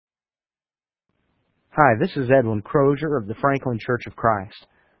Hi, this is Edwin Crozier of the Franklin Church of Christ.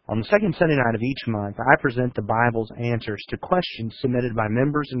 On the second Sunday night of each month, I present the Bible's answers to questions submitted by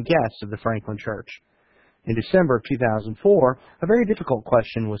members and guests of the Franklin Church. In December of 2004, a very difficult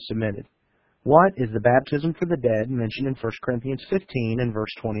question was submitted. What is the baptism for the dead mentioned in 1 Corinthians 15 and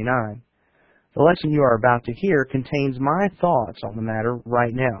verse 29? The lesson you are about to hear contains my thoughts on the matter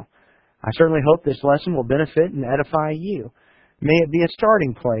right now. I certainly hope this lesson will benefit and edify you. May it be a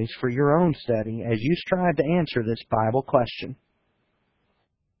starting place for your own study as you strive to answer this Bible question.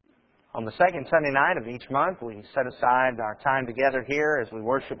 On the second Sunday night of each month, we set aside our time together here as we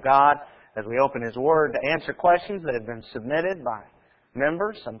worship God, as we open His Word to answer questions that have been submitted by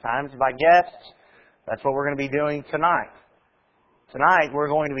members, sometimes by guests. That's what we're going to be doing tonight. Tonight, we're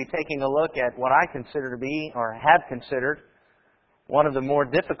going to be taking a look at what I consider to be, or have considered, one of the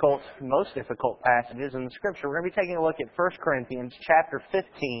most difficult passages in the Scripture. We're going to be taking a look at 1 Corinthians chapter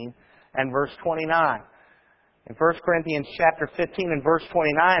 15 and verse 29. In 1 Corinthians chapter 15 and verse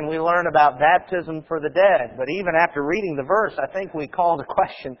 29, we learn about baptism for the dead. But even after reading the verse, I think we call the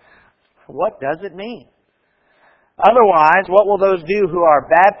question, what does it mean? Otherwise, what will those do who are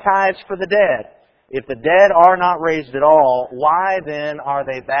baptized for the dead? If the dead are not raised at all, why then are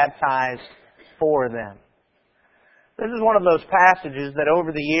they baptized for them? This is one of those passages that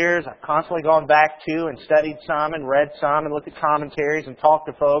over the years I've constantly gone back to and studied some and read some and looked at commentaries and talked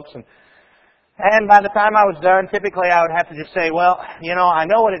to folks. And by the time I was done, typically I would have to just say, well, I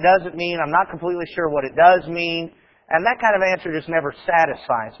know what it doesn't mean. I'm not completely sure what it does mean. And that kind of answer just never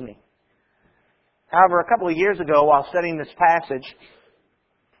satisfies me. However, a couple of years ago while studying this passage,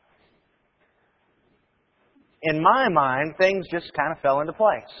 in my mind, things just kind of fell into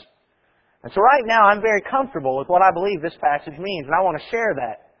place. And so right now, I'm very comfortable with what I believe this passage means, and I want to share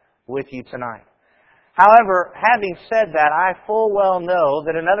that with you tonight. However, having said that, I full well know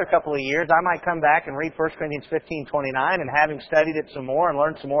that in another couple of years, I might come back and read 1 Corinthians 15:29, and having studied it some more and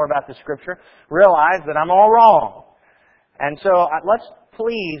learned some more about the Scripture, realize that I'm all wrong. And so let's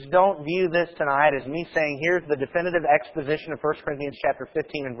please don't view this tonight as me saying, here's the definitive exposition of 1 Corinthians chapter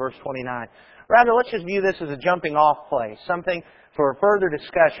 15 and verse 29. Rather, let's just view this as a jumping off place, something for further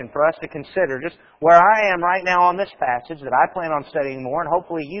discussion, for us to consider just where I am right now on this passage that I plan on studying more, and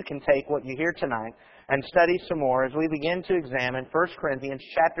hopefully you can take what you hear tonight and study some more as we begin to examine 1 Corinthians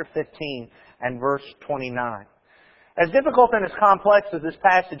chapter 15 and verse 29. As difficult and as complex as this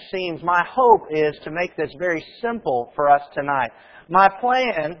passage seems, my hope is to make this very simple for us tonight. My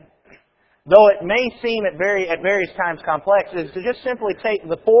plan, though it may seem at various times complex, is to just simply take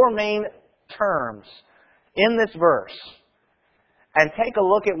the four main terms in this verse and take a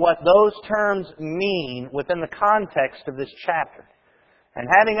look at what those terms mean within the context of this chapter. And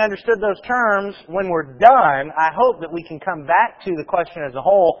having understood those terms, when we're done, I hope that we can come back to the question as a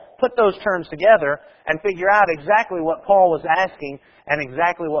whole, put those terms together, and figure out exactly what Paul was asking and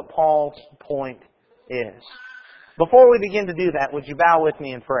exactly what Paul's point is. Before we begin to do that, would you bow with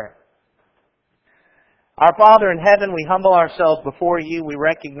me in prayer? Our Father in heaven, we humble ourselves before you. We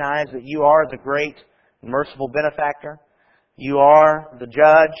recognize that you are the great, merciful benefactor. You are the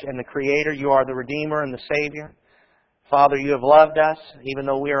judge and the creator. You are the redeemer and the savior. Father, you have loved us even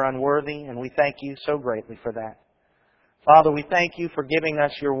though we are unworthy, and we thank you so greatly for that. Father, we thank you for giving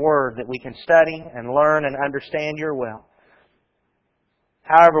us your word that we can study and learn and understand your will.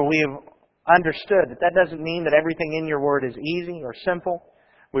 However, we have understood that that doesn't mean that everything in your word is easy or simple.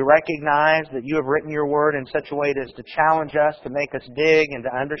 We recognize that you have written your word in such a way as to challenge us, to make us dig and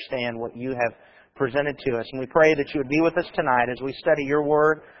to understand what you have presented to us. And we pray that you would be with us tonight as we study your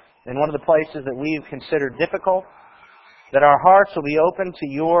word in one of the places that we've considered difficult, that our hearts will be open to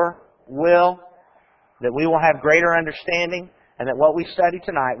your will, that we will have greater understanding, and that what we study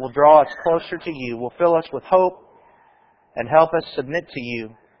tonight will draw us closer to you, will fill us with hope, and help us submit to you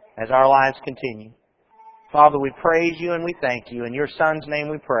as our lives continue. Father, we praise you and we thank you. In your Son's name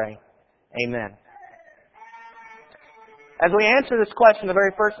we pray. Amen. As we answer this question, the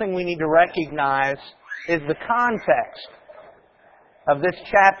very first thing we need to recognize is the context of this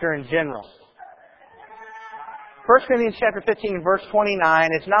chapter in general. 1 Corinthians chapter 15 and verse 29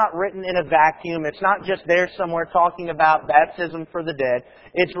 is not written in a vacuum. It's not just there somewhere talking about baptism for the dead.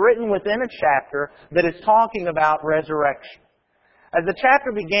 It's written within a chapter that is talking about resurrection. As the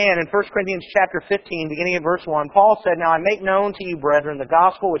chapter began in 1 Corinthians chapter 15, beginning at verse 1, Paul said, "Now I make known to you, brethren, the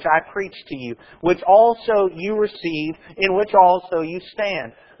gospel which I preached to you, which also you received, in which also you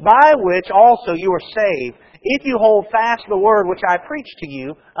stand, by which also you are saved, if you hold fast the word which I preached to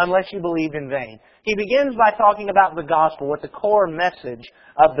you, unless you believed in vain." He begins by talking about the gospel, what the core message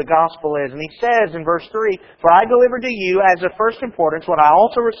of the gospel is. And he says in verse 3, "For I delivered to you as of first importance what I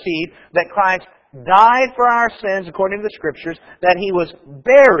also received, that Christ died for our sins according to the Scriptures, that He was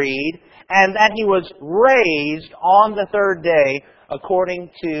buried, and that He was raised on the third day according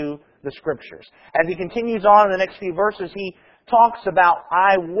to the Scriptures. As he continues on in the next few verses, he talks about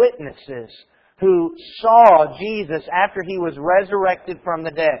eyewitnesses who saw Jesus after He was resurrected from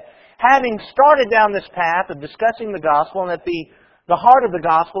the dead. Having started down this path of discussing the gospel, and that the heart of the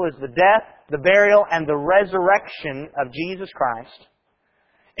gospel is the death, the burial, and the resurrection of Jesus Christ,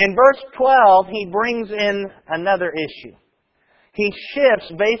 in verse 12, he brings in another issue. He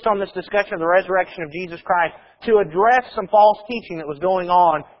shifts, based on this discussion of the resurrection of Jesus Christ, to address some false teaching that was going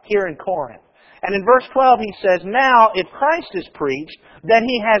on here in Corinth. And in verse 12 he says, "Now, if Christ is preached that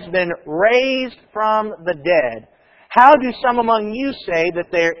He has been raised from the dead, how do some among you say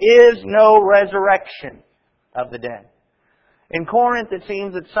that there is no resurrection of the dead?" In Corinth, it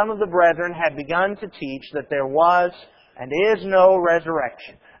seems that some of the brethren had begun to teach that there was and is no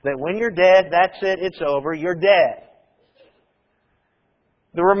resurrection. That when you're dead, that's it, it's over, you're dead.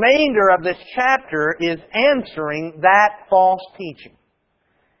 The remainder of this chapter is answering that false teaching.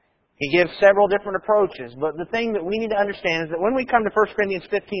 He gives several different approaches, but the thing that we need to understand is that when we come to 1 Corinthians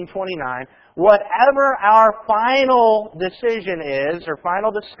 15:29, whatever our final decision is, or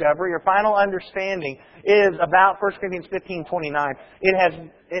final discovery, or final understanding is about 1 Corinthians 15:29,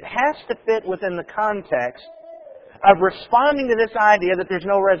 it has to fit within the context of responding to this idea that there's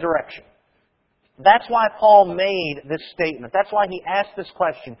no resurrection. That's why Paul made this statement. That's why he asked this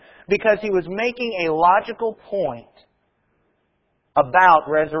question. Because he was making a logical point about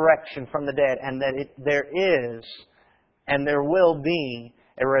resurrection from the dead, and that there is and there will be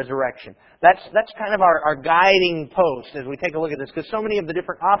a resurrection. That's kind of our guiding post as we take a look at this, because so many of the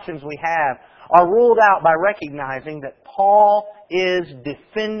different options we have are ruled out by recognizing that Paul is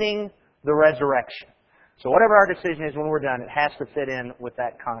defending the resurrection. So whatever our decision is when we're done, it has to fit in with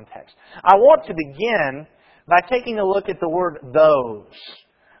that context. I want to begin by taking a look at the word those.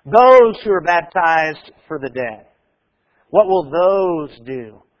 Those who are baptized for the dead. What will those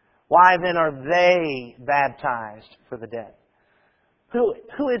do? Why then are they baptized for the dead?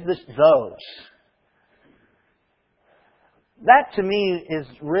 Who is this those? That to me is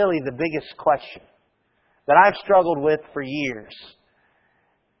really the biggest question that I've struggled with for years.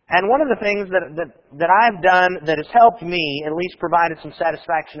 And one of the things that I've done that has helped me, at least provided some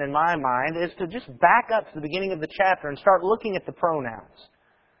satisfaction in my mind, is to just back up to the beginning of the chapter and start looking at the pronouns.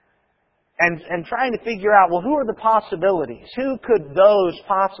 And trying to figure out, well, who are the possibilities? Who could those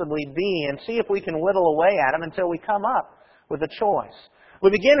possibly be? And see if we can whittle away at them until we come up with a choice. We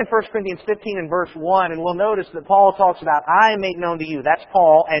begin in 1 Corinthians 15 and verse 1, and we'll notice that Paul talks about, I make known to you. That's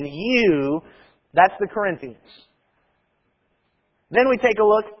Paul. And you, that's the Corinthians. Then we take a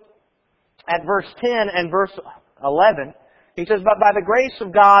look at verse 10 and verse 11. He says, But by the grace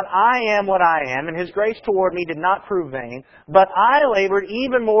of God I am what I am, and His grace toward me did not prove vain. But I labored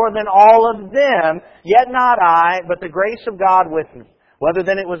even more than all of them, yet not I, but the grace of God with me. Whether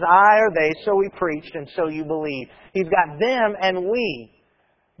then it was I or they, so we preached, and so you believed. He's got them and we.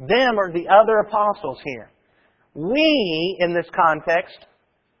 Them are the other apostles here. We, in this context,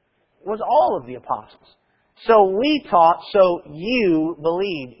 was all of the apostles. So we taught, so you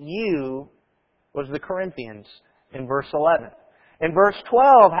believed. You was the Corinthians in verse 11. In verse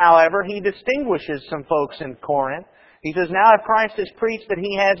 12, however, he distinguishes some folks in Corinth. He says, Now if Christ is preached that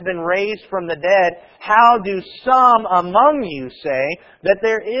He has been raised from the dead, how do some among you say that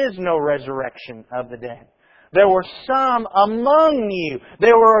there is no resurrection of the dead? There were some among you.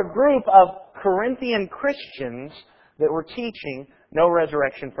 There were a group of Corinthian Christians that were teaching no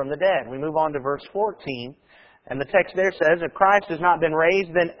resurrection from the dead. We move on to verse 14. And the text there says, If Christ has not been raised,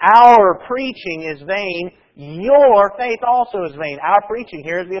 then our preaching is vain. Your faith also is vain. Our preaching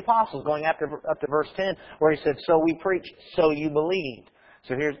here is the apostles, going up to verse 10, where he said, So we preached, so you believed.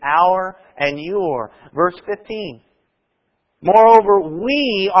 So here's our and your. Verse 15. Moreover,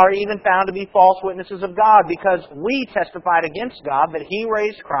 we are even found to be false witnesses of God, because we testified against God that He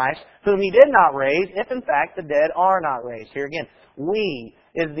raised Christ, whom He did not raise, if in fact the dead are not raised. Here again, we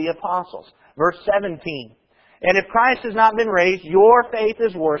is the apostles. Verse 17. And if Christ has not been raised, your faith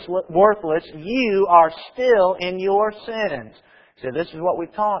is worthless. You are still in your sins. So this is what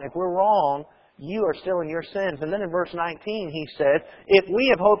we've taught. If we're wrong, you are still in your sins. And then in verse 19 he says, If we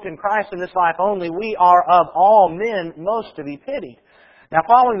have hoped in Christ in this life only, we are of all men most to be pitied. Now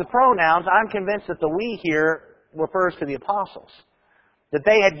following the pronouns, I'm convinced that the we here refers to the apostles. That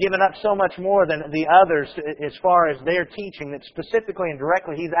they had given up so much more than the others as far as their teaching, that specifically and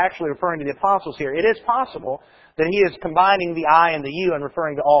directly he's actually referring to the apostles here. It is possible that he is combining the I and the you and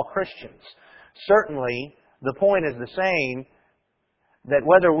referring to all Christians. Certainly, the point is the same. that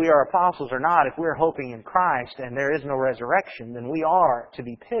whether we are apostles or not, if we're hoping in Christ and there is no resurrection, then we are to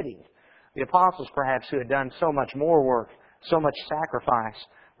be pitied. The apostles, perhaps, who had done so much more work, so much sacrifice,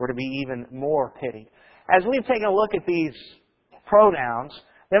 were to be even more pitied. As we've taken a look at these pronouns,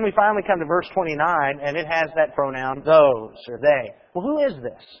 then we finally come to verse 29, and it has that pronoun, those, or they. Well, who is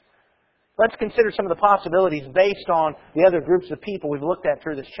this? Let's consider some of the possibilities based on the other groups of people we've looked at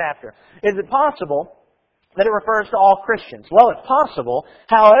through this chapter. Is it possible that it refers to all Christians? Well, it's possible.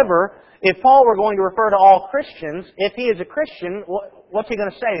 However, if Paul were going to refer to all Christians, if he is a Christian, what's he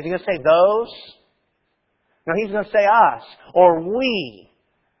going to say? Is he going to say those? No, he's going to say us, or we.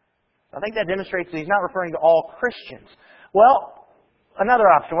 I think that demonstrates that he's not referring to all Christians. Well, another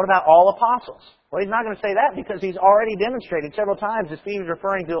option, what about all apostles? Well, he's not going to say that because he's already demonstrated several times if he's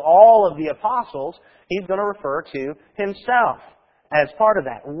referring to all of the apostles, he's going to refer to himself as part of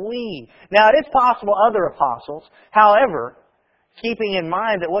that. We. Now, it is possible other apostles. However, keeping in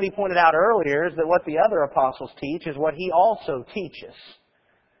mind that what he pointed out earlier is that what the other apostles teach is what he also teaches.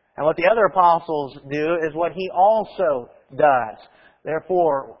 And what the other apostles do is what he also does.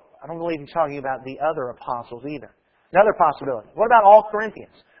 Therefore, I don't believe he's talking about the other apostles either. Another possibility. What about all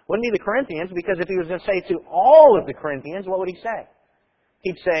Corinthians? Wouldn't be the Corinthians, because if he was going to say to all of the Corinthians, what would he say?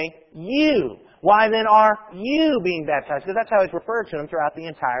 He'd say, you. Why then are you being baptized? Because that's how he's referred to them throughout the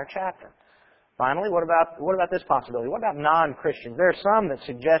entire chapter. Finally, what about this possibility? What about non-Christians? There are some that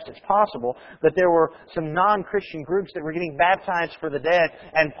suggest it's possible that there were some non-Christian groups that were getting baptized for the dead,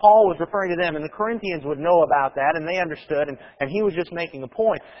 and Paul was referring to them, and the Corinthians would know about that, and they understood, and he was just making a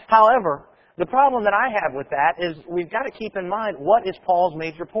point. However, the problem that I have with that is we've got to keep in mind, what is Paul's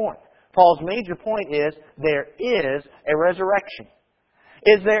major point? Paul's major point is there is a resurrection.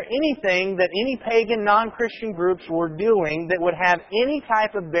 Is there anything that any pagan non-Christian groups were doing that would have any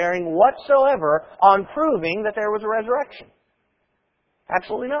type of bearing whatsoever on proving that there was a resurrection?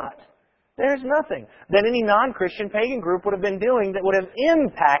 Absolutely not. There's nothing that any non-Christian pagan group would have been doing that would have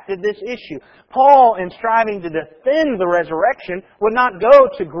impacted this issue. Paul, in striving to defend the resurrection, would not go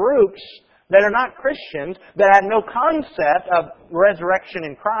to groups that are not Christians, that have no concept of resurrection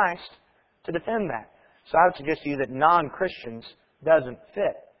in Christ, to defend that. So I would suggest to you that non-Christians doesn't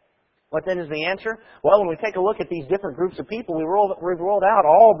fit. What then is the answer? Well, when we take a look at these different groups of people, we've rolled out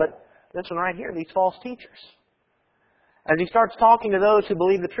all but this one right here, these false teachers. As he starts talking to those who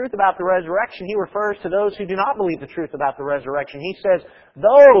believe the truth about the resurrection, he refers to those who do not believe the truth about the resurrection. He says,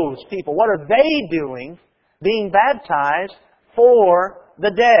 those people, what are they doing being baptized for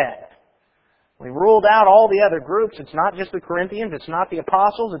the dead? We ruled out all the other groups. It's not just the Corinthians. It's not the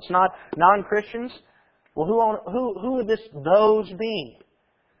apostles. It's not non-Christians. Well, who would those be?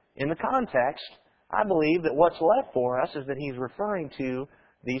 In the context, I believe that what's left for us is that he's referring to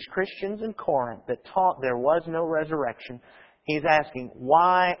these Christians in Corinth that taught there was no resurrection. He's asking,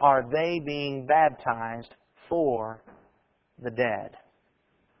 why are they being baptized for the dead?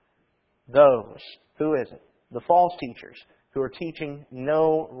 Those. Who is it? The false teachers who are teaching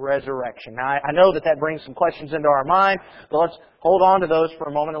no resurrection. Now, I know that brings some questions into our mind, but let's hold on to those for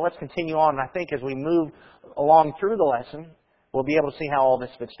a moment and let's continue on. And I think as we move along through the lesson, we'll be able to see how all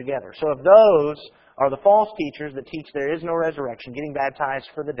this fits together. So if those are the false teachers that teach there is no resurrection, getting baptized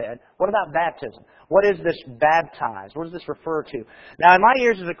for the dead, what about baptism? What is this baptized? What does this refer to? Now, in my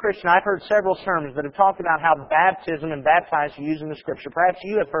years as a Christian, I've heard several sermons that have talked about how baptism and baptized are used in the Scripture. Perhaps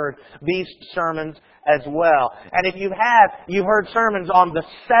you have heard these sermons as well. And if you have, you've heard sermons on the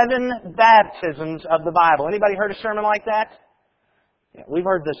 7 baptisms of the Bible. Anybody heard a sermon like that? Yeah, we've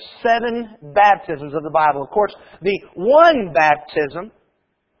heard the 7 baptisms of the Bible. Of course, the one baptism,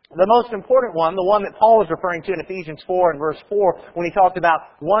 the most important one, the one that Paul was referring to in Ephesians 4 and verse 4 when he talked about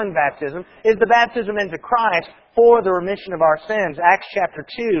one baptism, is the baptism into Christ for the remission of our sins. Acts chapter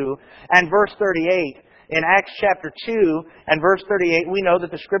 2 and verse 38. In Acts chapter 2 and verse 38, we know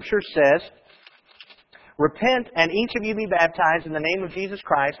that the Scripture says, repent and each of you be baptized in the name of Jesus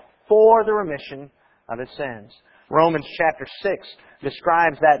Christ for the remission of his sins. Romans chapter 6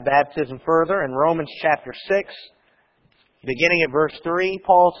 describes that baptism further. In Romans chapter 6, beginning at verse 3,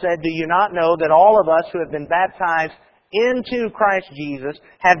 Paul said, do you not know that all of us who have been baptized into Christ Jesus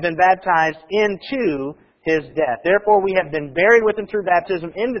have been baptized into His death? Therefore we have been buried with Him through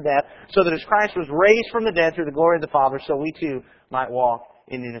baptism into death, so that as Christ was raised from the dead through the glory of the Father, so we too might walk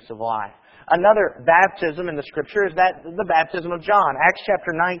in newness of life. Another baptism in the Scripture is the baptism of John. Acts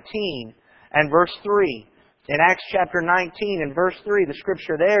chapter 19 and verse 3. In Acts chapter 19 and verse 3, the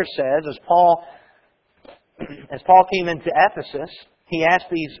Scripture there says, as Paul came into Ephesus, he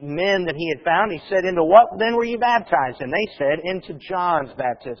asked these men that he had found, he said, into what then were you baptized? And they said, into John's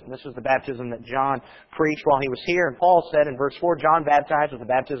baptism. This was the baptism that John preached while he was here. And Paul said in verse 4, John baptized with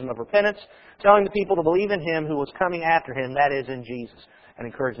the baptism of repentance, telling the people to believe in him who was coming after him, that is, in Jesus, and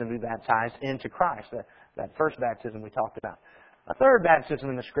encouraged them to be baptized into Christ. That first baptism we talked about. A third baptism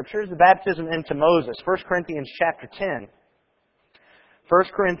in the Scripture is the baptism into Moses. 1 Corinthians chapter 10. 1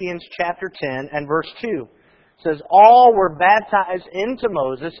 Corinthians chapter 10 and verse 2 says, all were baptized into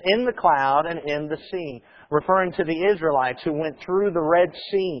Moses in the cloud and in the sea, referring to the Israelites who went through the Red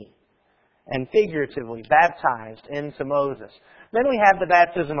Sea and figuratively baptized into Moses. Then we have the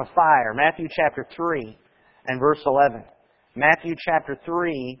baptism of fire, Matthew chapter 3 and verse 11. Matthew chapter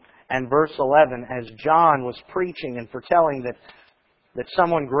 3 and verse 11, as John was preaching and foretelling that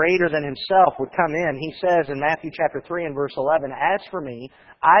someone greater than himself would come in, he says in Matthew chapter 3 and verse 11, as for me,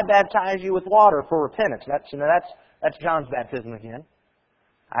 I baptize you with water for repentance. That's John's baptism again.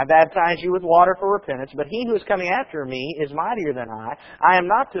 I baptize you with water for repentance, but he who is coming after me is mightier than I. I am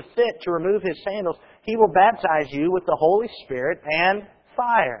not fit to remove his sandals. He will baptize you with the Holy Spirit and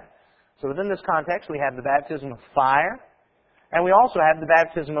fire. So within this context, we have the baptism of fire, and we also have the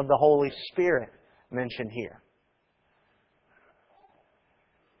baptism of the Holy Spirit mentioned here.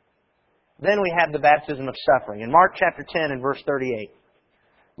 Then we have the baptism of suffering. In Mark chapter 10 and verse 38.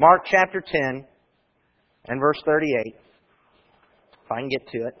 Mark chapter 10 and verse 38. If I can get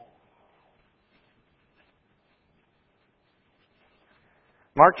to it.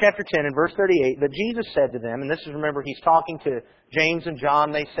 Mark chapter 10 and verse 38. But Jesus said to them, and this is, remember, he's talking to James and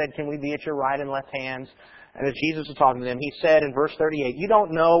John. They said, can we be at your right and left hands? And as Jesus was talking to them, He said in verse 38, you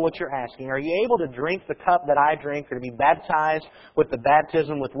don't know what you're asking. Are you able to drink the cup that I drink, or to be baptized with the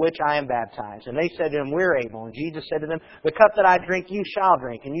baptism with which I am baptized? And they said to Him, we're able. And Jesus said to them, the cup that I drink you shall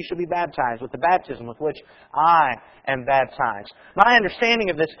drink, and you shall be baptized with the baptism with which I am baptized. My understanding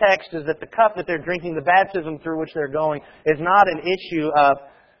of this text is that the cup that they're drinking, the baptism through which they're going, is not an issue of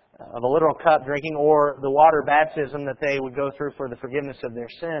a literal cup drinking or the water baptism that they would go through for the forgiveness of their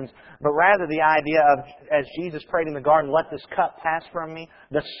sins, but rather the idea of, as Jesus prayed in the garden, let this cup pass from me,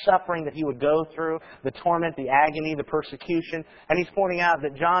 the suffering that He would go through, the torment, the agony, the persecution. And He's pointing out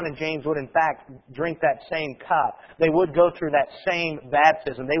that John and James would in fact drink that same cup. They would go through that same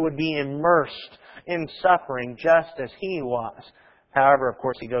baptism. They would be immersed in suffering just as He was. However, of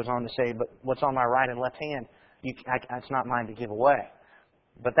course, He goes on to say, but what's on my right and left hand, it's not mine to give away.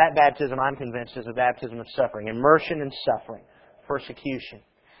 But that baptism, I'm convinced, is a baptism of suffering. Immersion in suffering. Persecution.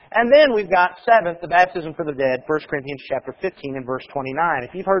 And then we've got, seventh, the baptism for the dead. 1 Corinthians chapter 15 and verse 29.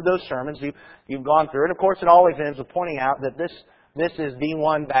 If you've heard those sermons, you've gone through it. Of course, it always ends with pointing out that this is the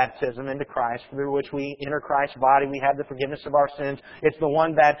one baptism into Christ through which we enter Christ's body. We have the forgiveness of our sins. It's the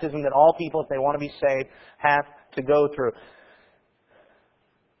one baptism that all people, if they want to be saved, have to go through.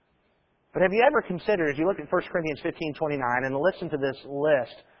 But have you ever considered, as you look at 1 Corinthians 15:29 and listen to this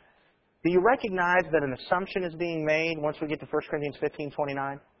list, do you recognize that an assumption is being made once we get to 1 Corinthians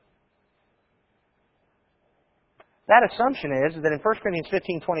 15:29? That assumption is that in 1 Corinthians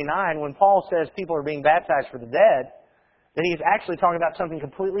 15:29, when Paul says people are being baptized for the dead, that he's actually talking about something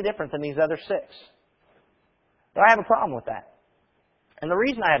completely different than these other six. But I have a problem with that. And the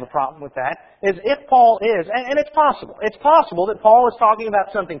reason I have a problem with that is if Paul is, and it's possible that Paul is talking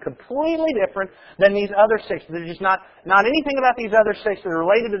about something completely different than these other six. There's just not anything about these other six that are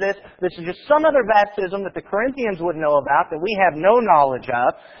related to this. This is just some other baptism that the Corinthians would know about that we have no knowledge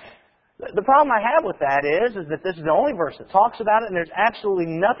of. The problem I have with that is that this is the only verse that talks about it, and there's absolutely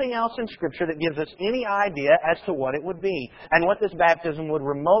nothing else in Scripture that gives us any idea as to what it would be and what this baptism would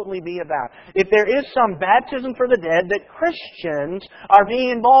remotely be about. If there is some baptism for the dead that Christians are being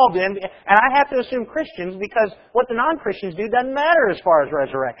involved in, and I have to assume Christians because what the non-Christians do doesn't matter as far as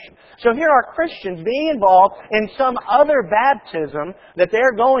resurrection. So here are Christians being involved in some other baptism that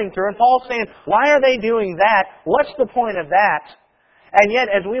they're going through, and Paul's saying, why are they doing that? What's the point of that? And yet,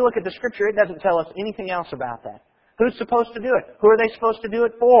 as we look at the Scripture, it doesn't tell us anything else about that. Who's supposed to do it? Who are they supposed to do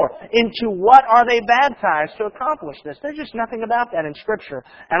it for? Into what are they baptized to accomplish this? There's just nothing about that in Scripture.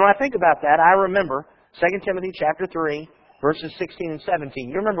 And when I think about that, I remember 2 Timothy chapter 3, verses 16 and 17.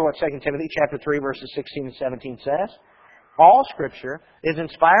 You remember what 2 Timothy chapter 3, verses 16 and 17 says? All Scripture is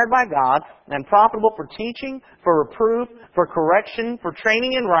inspired by God and profitable for teaching, for reproof, for correction, for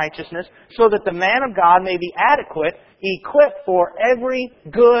training in righteousness, so that the man of God may be adequate, equipped for every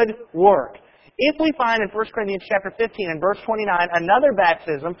good work. If we find in 1 Corinthians chapter 15 and verse 29 another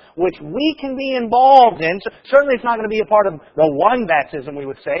baptism which we can be involved in, so certainly it's not going to be a part of the one baptism we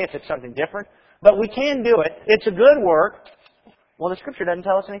would say if it's something different, but we can do it. It's a good work. Well, the Scripture doesn't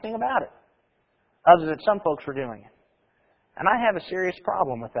tell us anything about it, other than some folks were doing it. And I have a serious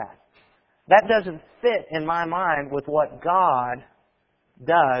problem with that. That doesn't fit in my mind with what God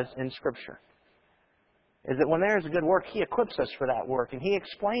does in Scripture. Is that when there is a good work, He equips us for that work, and He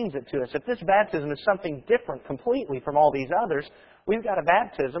explains it to us. If this baptism is something different completely from all these others, we've got a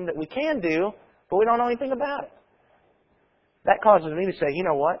baptism that we can do, but we don't know anything about it. That causes me to say, you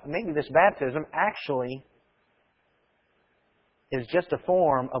know what, maybe this baptism actually is just a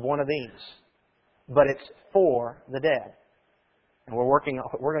form of one of these, but it's for the dead. And we're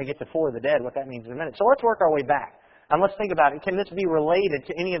going to get to for the dead, what that means in a minute. So let's work our way back. And let's think about it. Can this be related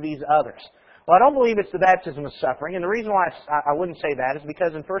to any of these others? Well, I don't believe it's the baptism of suffering, and the reason why I wouldn't say that is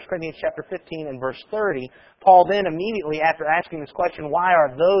because in 1 Corinthians chapter 15 and verse 30, Paul then immediately after asking this question, why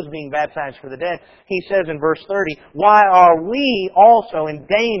are those being baptized for the dead, he says in verse 30, why are we also in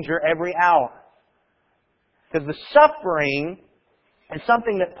danger every hour? Because the suffering is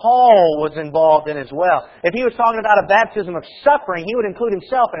something that Paul was involved in as well. If he was talking about a baptism of suffering, he would include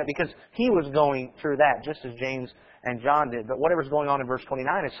himself in it because he was going through that, just as James and John did. But whatever's going on in verse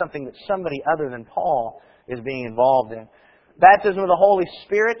 29 is something that somebody other than Paul is being involved in. Baptism of the Holy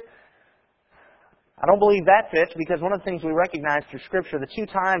Spirit, I don't believe that fits because one of the things we recognize through Scripture, the two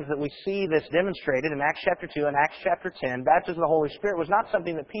times that we see this demonstrated in Acts chapter 2 and Acts chapter 10, baptism of the Holy Spirit was not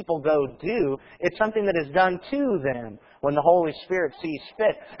something that people go do. It's something that is done to them when the Holy Spirit sees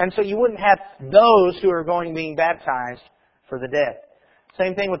fit. And so you wouldn't have those who are being baptized for the dead.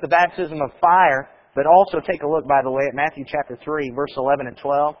 Same thing with the baptism of fire. But also take a look, by the way, at Matthew chapter 3, verse 11 and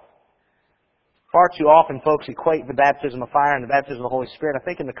 12. Far too often folks equate the baptism of fire and the baptism of the Holy Spirit. I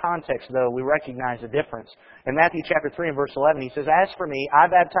think in the context, though, we recognize the difference. In Matthew chapter 3 and verse 11, he says, as for me,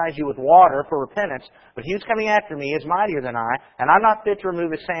 I baptize you with water for repentance, but he who's coming after me is mightier than I, and I'm not fit to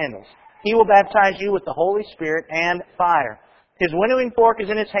remove his sandals. He will baptize you with the Holy Spirit and fire. His winnowing fork is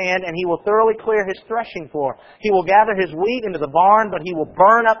in his hand, and he will thoroughly clear his threshing floor. He will gather his wheat into the barn, but he will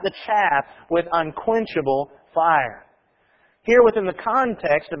burn up the chaff with unquenchable fire. Here within the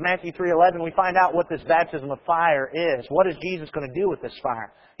context of Matthew 3:11, we find out what this baptism of fire is. What is Jesus going to do with this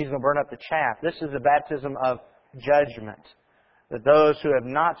fire? He's going to burn up the chaff. This is a baptism of judgment. That those who have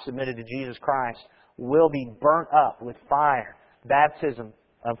not submitted to Jesus Christ will be burnt up with fire. Baptism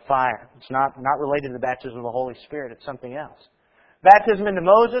of fire. It's not related to the baptism of the Holy Spirit. It's something else. Baptism into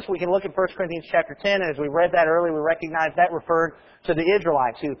Moses, we can look at 1 Corinthians chapter 10, and as we read that earlier, we recognize that referred to the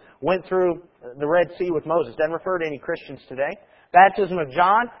Israelites who went through the Red Sea with Moses. Doesn't refer to any Christians today. Baptism of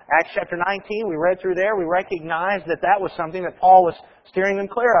John, Acts chapter 19, we read through there, we recognize that that was something that Paul was steering them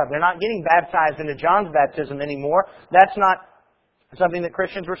clear of. They're not getting baptized into John's baptism anymore. That's not something that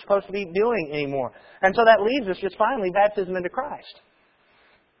Christians were supposed to be doing anymore. And so that leaves us just finally baptism into Christ.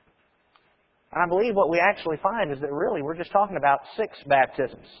 And I believe what we actually find is that really we're just talking about 6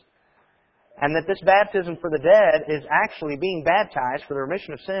 baptisms. And that this baptism for the dead is actually being baptized for the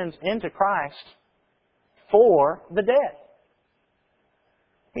remission of sins into Christ for the dead.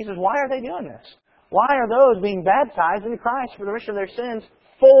 He says, why are they doing this? Why are those being baptized into Christ for the remission of their sins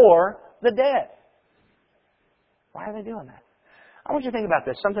for the dead? Why are they doing that? I want you to think about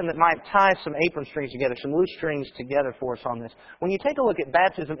this, something that might tie some apron strings together, some loose strings together for us on this. When you take a look at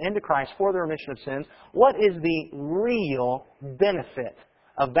baptism into Christ for the remission of sins, what is the real benefit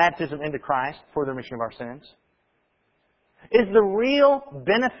of baptism into Christ for the remission of our sins? Is the real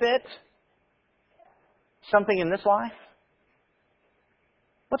benefit something in this life?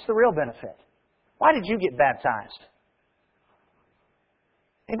 What's the real benefit? Why did you get baptized?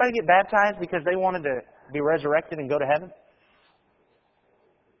 Anybody get baptized because they wanted to be resurrected and go to heaven?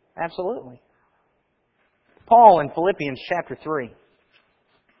 Absolutely. Paul in Philippians chapter 3.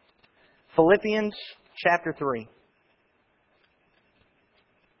 Philippians chapter 3.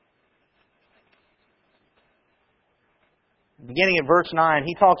 Beginning at verse 9,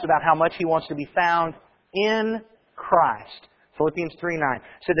 he talks about how much he wants to be found in Christ. Philippians 3:9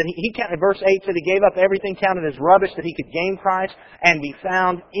 said that he verse 8 said he gave up everything, counted as rubbish, that he could gain Christ and be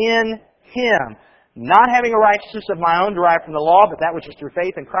found in Him. Not having a righteousness of my own derived from the law, but that which is through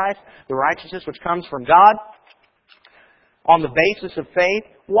faith in Christ, the righteousness which comes from God, on the basis of faith.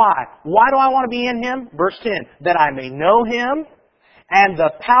 Why? Why do I want to be in Him? Verse 10, that I may know Him, and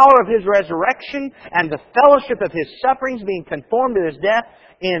the power of His resurrection, and the fellowship of His sufferings, being conformed to His death,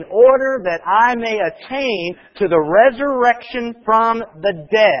 in order that I may attain to the resurrection from the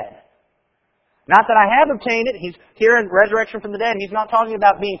dead. Not that I have obtained it. He's here in resurrection from the dead. He's not talking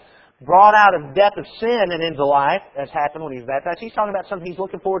about being brought out of death of sin and into life, as happened when he was baptized. He's talking about something he's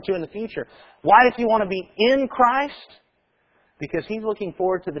looking forward to in the future. Why does he want to be in Christ? Because he's looking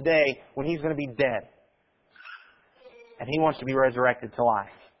forward to the day when he's going to be dead. And he wants to be resurrected to life.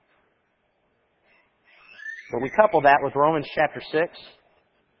 But we couple that with Romans chapter 6.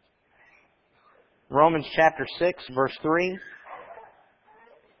 Romans chapter 6, verse 3.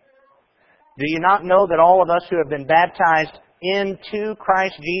 Do you not know that all of us who have been baptized into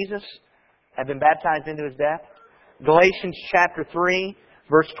Christ Jesus have been baptized into His death? Galatians chapter 3,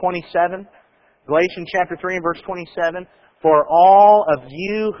 verse 27. Galatians chapter 3 and verse 27. For all of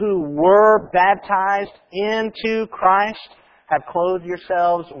you who were baptized into Christ have clothed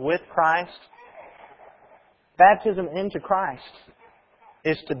yourselves with Christ. Baptism into Christ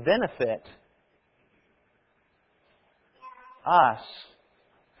is to benefit us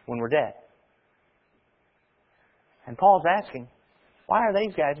when we're dead. And Paul's asking, why are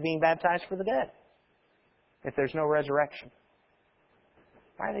these guys being baptized for the dead if there's no resurrection?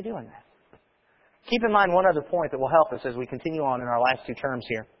 Why are they doing that? Keep in mind one other point that will help us as we continue on in our last two terms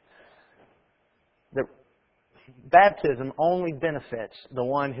here. That baptism only benefits the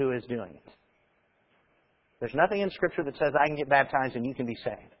one who is doing it. There's nothing in Scripture that says I can get baptized and you can be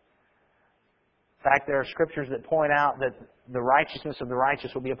saved. In fact, there are Scriptures that point out that the righteousness of the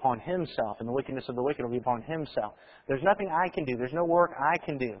righteous will be upon himself and the wickedness of the wicked will be upon himself. There's nothing I can do. There's no work I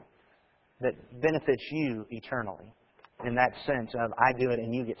can do that benefits you eternally in that sense of I do it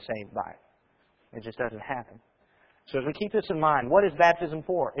and you get saved by it. It just doesn't happen. So as we keep this in mind, what is baptism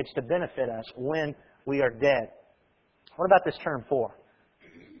for? It's to benefit us when we are dead. What about this term for?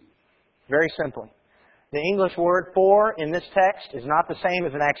 Very simply. The English word for in this text is not the same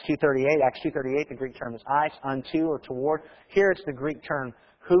as in Acts 2:38. Acts 2:38, the Greek term is eis, unto, or toward. Here it's the Greek term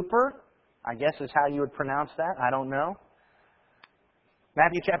huper. I guess is how you would pronounce that. I don't know.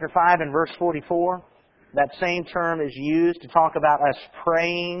 Matthew chapter 5 and verse 44, that same term is used to talk about us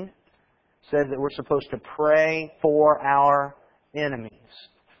praying. It says that we're supposed to pray for our enemies.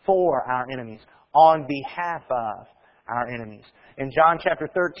 For our enemies. On behalf of our enemies. In John chapter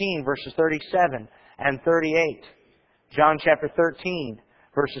 13, verses 37 and 38. John chapter 13,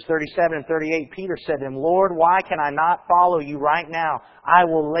 verses 37 and 38, Peter said to him, Lord, why can I not follow you right now? I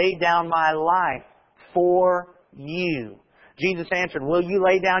will lay down my life for you. Jesus answered, will you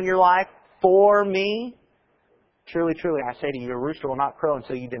lay down your life for me? Truly, truly, I say to you, a rooster will not crow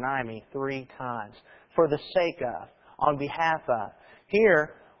until you deny me 3 times. For the sake of, on behalf of.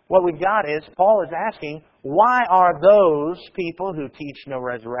 Here, what we've got is, Paul is asking, why are those people who teach no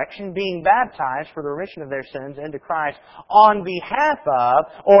resurrection being baptized for the remission of their sins into Christ on behalf of,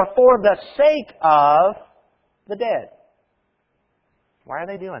 or for the sake of, the dead? Why are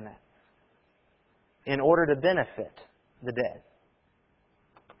they doing that? In order to benefit the dead.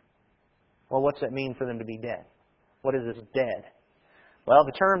 Well, what's that mean for them to be dead? What is this dead? Well,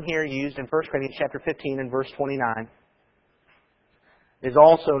 the term here used in 1 Corinthians chapter 15 and verse 29 is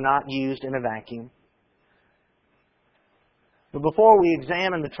also not used in a vacuum. But before we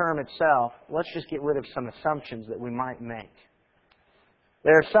examine the term itself, let's just get rid of some assumptions that we might make.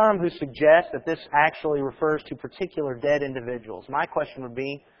 There are some who suggest that this actually refers to particular dead individuals. My question would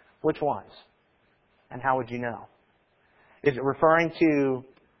be, which ones? And how would you know? Is it referring to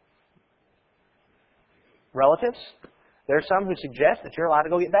relatives? There are some who suggest that you're allowed to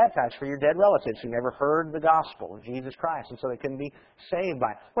go get baptized for your dead relatives who never heard the gospel of Jesus Christ, and so they couldn't be saved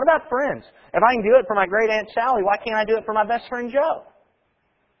by it. What about friends? If I can do it for my great Aunt Sally, why can't I do it for my best friend Joe?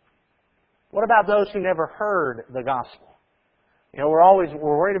 What about those who never heard the gospel? You know,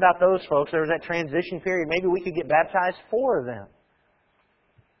 we're worried about those folks. There was that transition period. Maybe we could get baptized for them.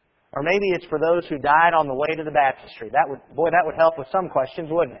 Or maybe it's for those who died on the way to the baptistry. That would help with some questions,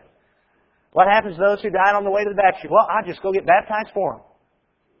 wouldn't it? What happens to those who died on the way to the baptistry? Well, I'll just go get baptized for them.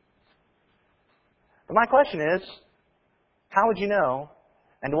 But my question is, how would you know,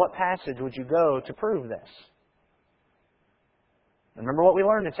 and to what passage would you go to prove this? Remember what we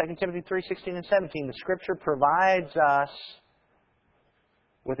learned in 2 Timothy 3:16 and 17. The Scripture provides us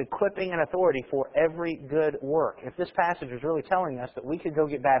with equipping and authority for every good work. If this passage is really telling us that we could go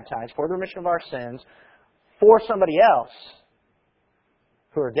get baptized for the remission of our sins for somebody else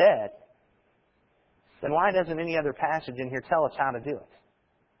who are dead, then why doesn't any other passage in here tell us how to do it?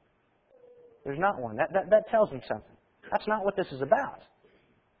 There's not one. That tells me something. That's not what this is about.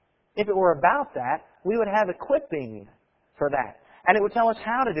 If it were about that, we would have equipping for that. And it would tell us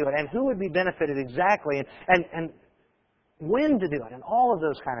how to do it and who would be benefited exactly and when to do it and all of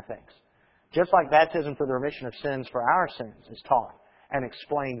those kind of things. Just like baptism for the remission of sins for our sins is taught and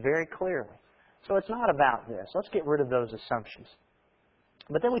explained very clearly. So it's not about this. Let's get rid of those assumptions.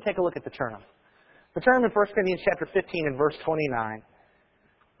 But then we take a look at the term. The term in 1 Corinthians chapter 15 and verse 29,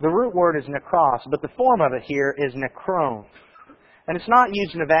 the root word is nekros, but the form of it here is nekron. And it's not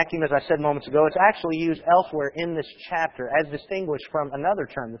used in a vacuum, as I said moments ago. It's actually used elsewhere in this chapter, as distinguished from another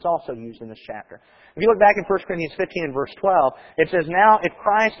term that's also used in this chapter. If you look back in 1 Corinthians 15 and verse 12, it says, "Now if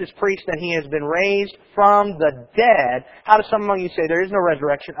Christ is preached that He has been raised from the dead, how does some among you say there is no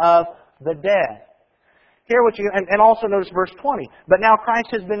resurrection of the dead?" Here what you, and also notice verse 20, "But now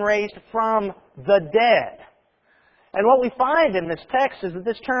Christ has been raised from the dead." And what we find in this text is that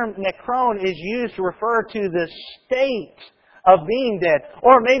this term nekron is used to refer to the state of being dead,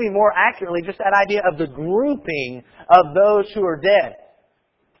 or maybe more accurately, just that idea of the grouping of those who are dead.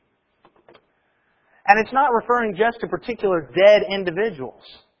 And it's not referring just to particular dead individuals,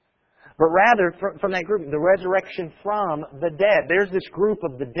 but rather from that group, the resurrection from the dead. There's this group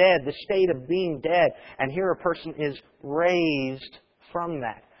of the dead, the state of being dead, and here a person is raised from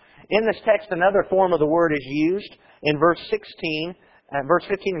that. In this text, another form of the word is used in verse 15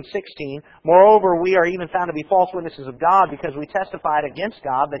 and 16. "Moreover, we are even found to be false witnesses of God, because we testified against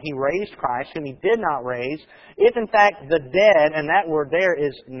God that He raised Christ, whom He did not raise. If in fact the dead," and that word there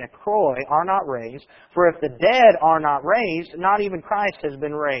is nekroi, "are not raised. For if the dead are not raised, not even Christ has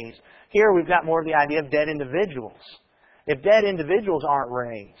been raised." Here we've got more of the idea of dead individuals. If dead individuals aren't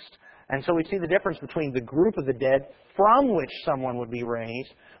raised, and so we see the difference between the group of the dead from which someone would be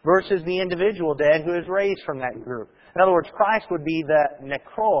raised versus the individual dead who is raised from that group. In other words, Christ would be the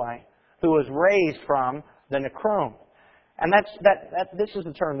nekroi who was raised from the nekron. And this is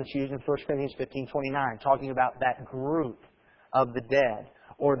the term that's used in 1 Corinthians 15:29, talking about that group of the dead,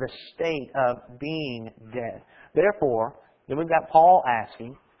 or the state of being dead. Therefore, then we've got Paul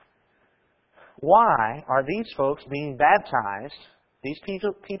asking, why are these folks being baptized, these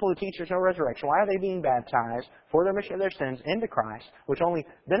people who teach there's no resurrection, why are they being baptized for the remission of their sins into Christ, which only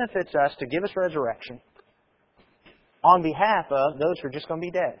benefits us to give us resurrection, on behalf of those who are just going to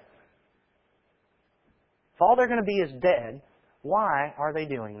be dead? If all they're going to be is dead, why are they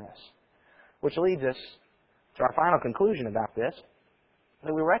doing this? Which leads us to our final conclusion about this,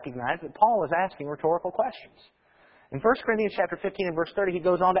 that we recognize that Paul is asking rhetorical questions. In 1 Corinthians chapter 15 and verse 30, he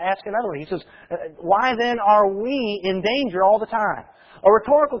goes on to ask another one. He says, why then are we in danger all the time? A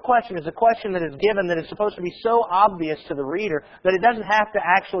rhetorical question is a question that is given that is supposed to be so obvious to the reader that it doesn't have to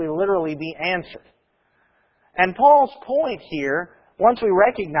actually literally be answered. And Paul's point here, once we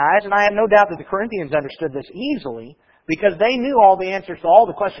recognize, and I have no doubt that the Corinthians understood this easily, because they knew all the answers to all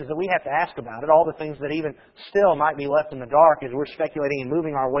the questions that we have to ask about it, all the things that even still might be left in the dark as we're speculating and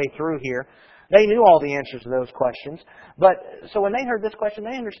moving our way through here. They knew all the answers to those questions. But so when they heard this question,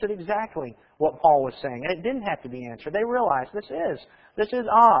 they understood exactly what Paul was saying. And it didn't have to be answered. They realized this is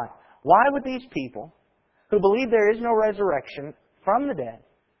odd. Why would these people, who believe there is no resurrection from the dead,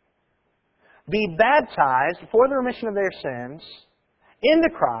 be baptized for the remission of their sins into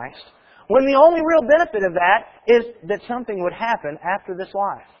Christ, when the only real benefit of that is that something would happen after this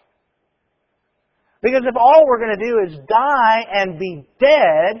life? Because if all we're going to do is die and be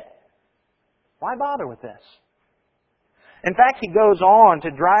dead, why bother with this? In fact, he goes on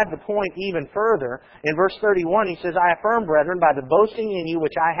to drive the point even further. In verse 31, he says, I affirm, brethren, by the boasting in you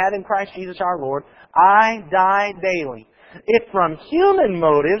which I have in Christ Jesus our Lord, I die daily. If from human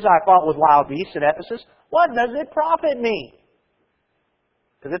motives I fought with wild beasts at Ephesus, what does it profit me?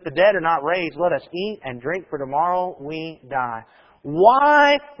 Because if the dead are not raised, let us eat and drink, for tomorrow we die.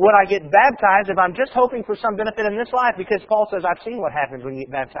 Why would I get baptized if I'm just hoping for some benefit in this life? Because Paul says, I've seen what happens when you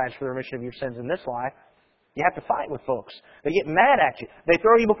get baptized for the remission of your sins in this life. You have to fight with folks. They get mad at you. They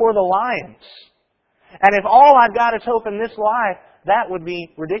throw you before the lions. And if all I've got is hope in this life, that would be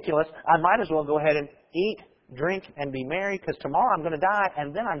ridiculous. I might as well go ahead and eat, drink, and be merry, because tomorrow I'm going to die,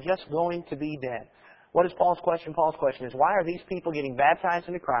 and then I'm just going to be dead. What is Paul's question? Paul's question is, why are these people getting baptized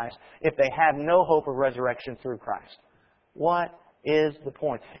into Christ if they have no hope of resurrection through Christ? What is the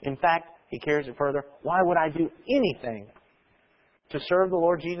point? In fact, he carries it further. Why would I do anything to serve the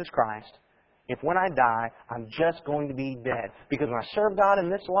Lord Jesus Christ if when I die, I'm just going to be dead? Because when I serve God in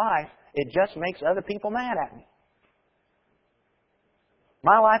this life, it just makes other people mad at me.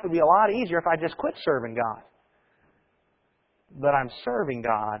 My life would be a lot easier if I just quit serving God. But I'm serving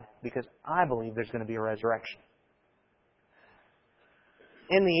God because I believe there's going to be a resurrection.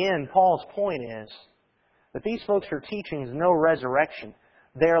 In the end, Paul's point is that these folks who are teaching no resurrection,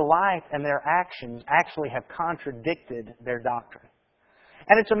 their life and their actions actually have contradicted their doctrine.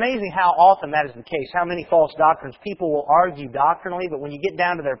 And it's amazing how often that is the case, how many false doctrines people will argue doctrinally, but when you get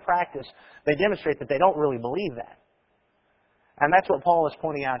down to their practice, they demonstrate that they don't really believe that. And that's what Paul is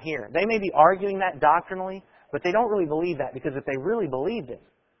pointing out here. They may be arguing that doctrinally, but they don't really believe that, because if they really believed it,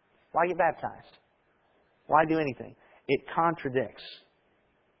 why get baptized? Why do anything? It contradicts.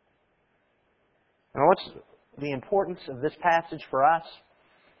 Now the importance of this passage for us,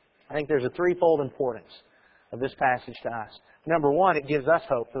 I think there's a threefold importance of this passage to us. Number one, it gives us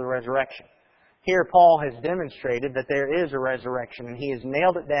hope for the resurrection. Here, Paul has demonstrated that there is a resurrection, and he has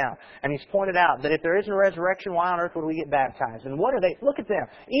nailed it down. And he's pointed out that if there isn't a resurrection, why on earth would we get baptized? And what are they? Look at them.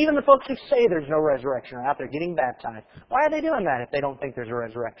 Even the folks who say there's no resurrection are out there getting baptized. Why are they doing that if they don't think there's a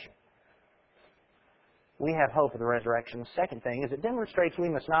resurrection? We have hope of the resurrection. The second thing is it demonstrates we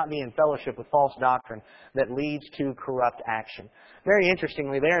must not be in fellowship with false doctrine that leads to corrupt action. Very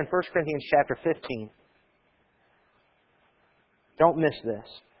interestingly, there in 1 Corinthians chapter 15, don't miss this.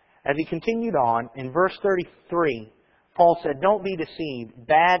 As he continued on, in verse 33, Paul said, "Don't be deceived.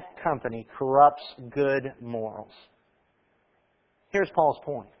 Bad company corrupts good morals." Here's Paul's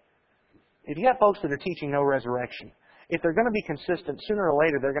point. If you have folks that are teaching no resurrection, if they're going to be consistent, sooner or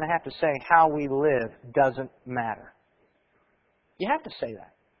later they're going to have to say how we live doesn't matter. You have to say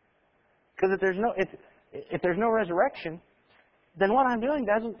that. Because if there's no resurrection, then what I'm doing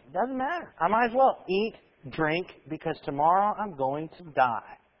doesn't matter. I might as well eat, drink, because tomorrow I'm going to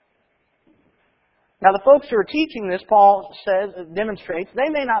die. Now, the folks who are teaching this, Paul demonstrates, they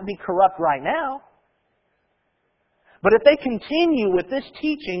may not be corrupt right now. But if they continue with this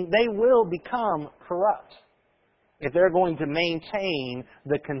teaching, they will become corrupt if they're going to maintain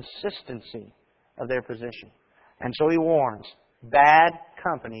the consistency of their position. And so he warns, bad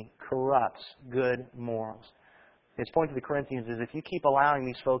company corrupts good morals. His point to the Corinthians is if you keep allowing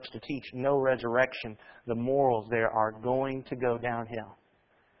these folks to teach no resurrection, the morals there are going to go downhill.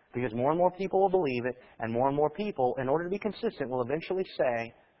 Because more and more people will believe it, and more people, in order to be consistent, will eventually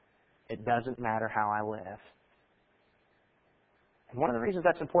say, it doesn't matter how I live. And one of the reasons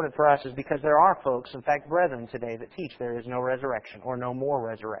that's important for us is because there are folks, in fact brethren today, that teach there is no resurrection, or no more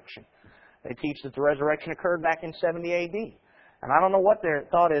resurrection. They teach that the resurrection occurred back in 70 A.D. And I don't know what their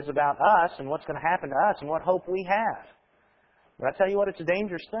thought is about us, and what's going to happen to us, and what hope we have. But I tell you what, it's a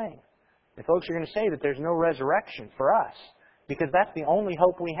dangerous thing. If folks are going to say that there's no resurrection for us, because that's the only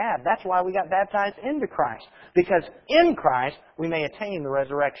hope we have. That's why we got baptized into Christ. Because in Christ, we may attain the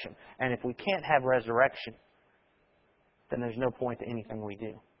resurrection. And if we can't have resurrection, then there's no point to anything we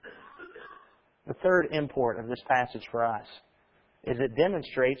do. The third import of this passage for us is it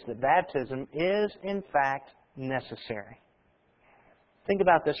demonstrates that baptism is, in fact, necessary. Think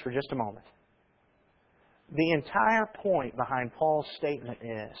about this for just a moment. The entire point behind Paul's statement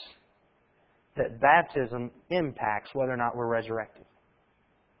is that baptism impacts whether or not we're resurrected.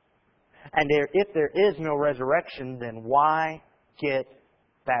 And if there is no resurrection, then why get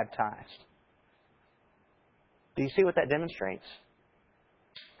baptized? Do you see what that demonstrates?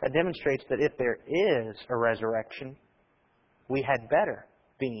 That demonstrates that if there is a resurrection, we had better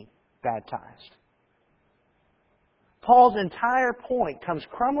be baptized. Paul's entire point comes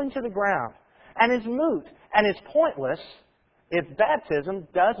crumbling to the ground and is moot and is pointless if baptism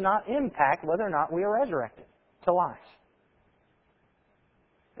does not impact whether or not we are resurrected to life.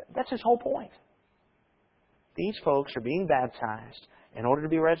 That's his whole point. These folks are being baptized in order to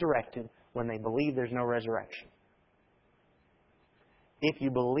be resurrected when they believe there's no resurrection. If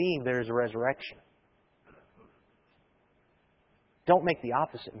you believe there is a resurrection, don't make the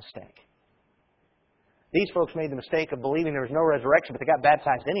opposite mistake. These folks made the mistake of believing there was no resurrection, but they got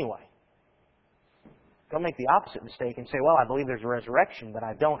baptized anyway. Don't make the opposite mistake and say, well, I believe there's a resurrection, but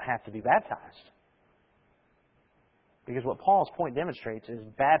I don't have to be baptized. Because what Paul's point demonstrates is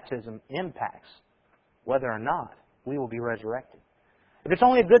baptism impacts whether or not we will be resurrected. If it's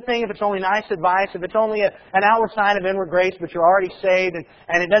only a good thing, if it's only nice advice, if it's only an outward sign of inward grace, but you're already saved, and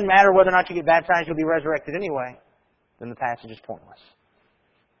it doesn't matter whether or not you get baptized, you'll be resurrected anyway, then the passage is pointless.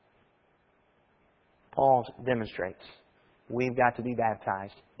 Paul demonstrates we've got to be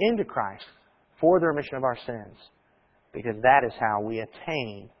baptized into Christ for the remission of our sins, because that is how we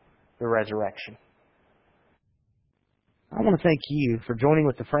attain the resurrection. I want to thank you for joining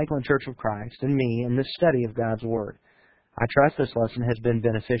with the Franklin Church of Christ and me in this study of God's Word. I trust this lesson has been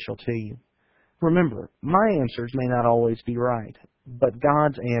beneficial to you. Remember, my answers may not always be right, but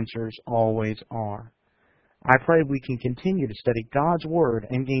God's answers always are. I pray we can continue to study God's Word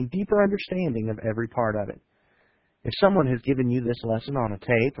and gain deeper understanding of every part of it. If someone has given you this lesson on a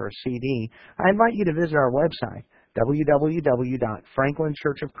tape or a CD, I invite you to visit our website,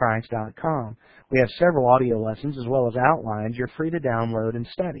 www.franklinchurchofchrist.com. We have several audio lessons as well as outlines you're free to download and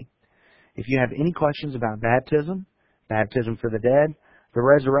study. If you have any questions about baptism, baptism for the dead, the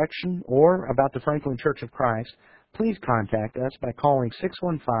resurrection, or about the Franklin Church of Christ, please contact us by calling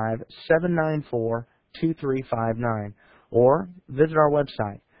 615-794-2359 or visit our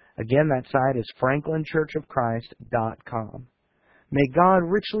website. Again, that site is franklinchurchofchrist.com. May God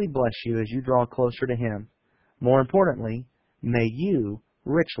richly bless you as you draw closer to Him. More importantly, may you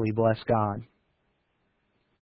richly bless God.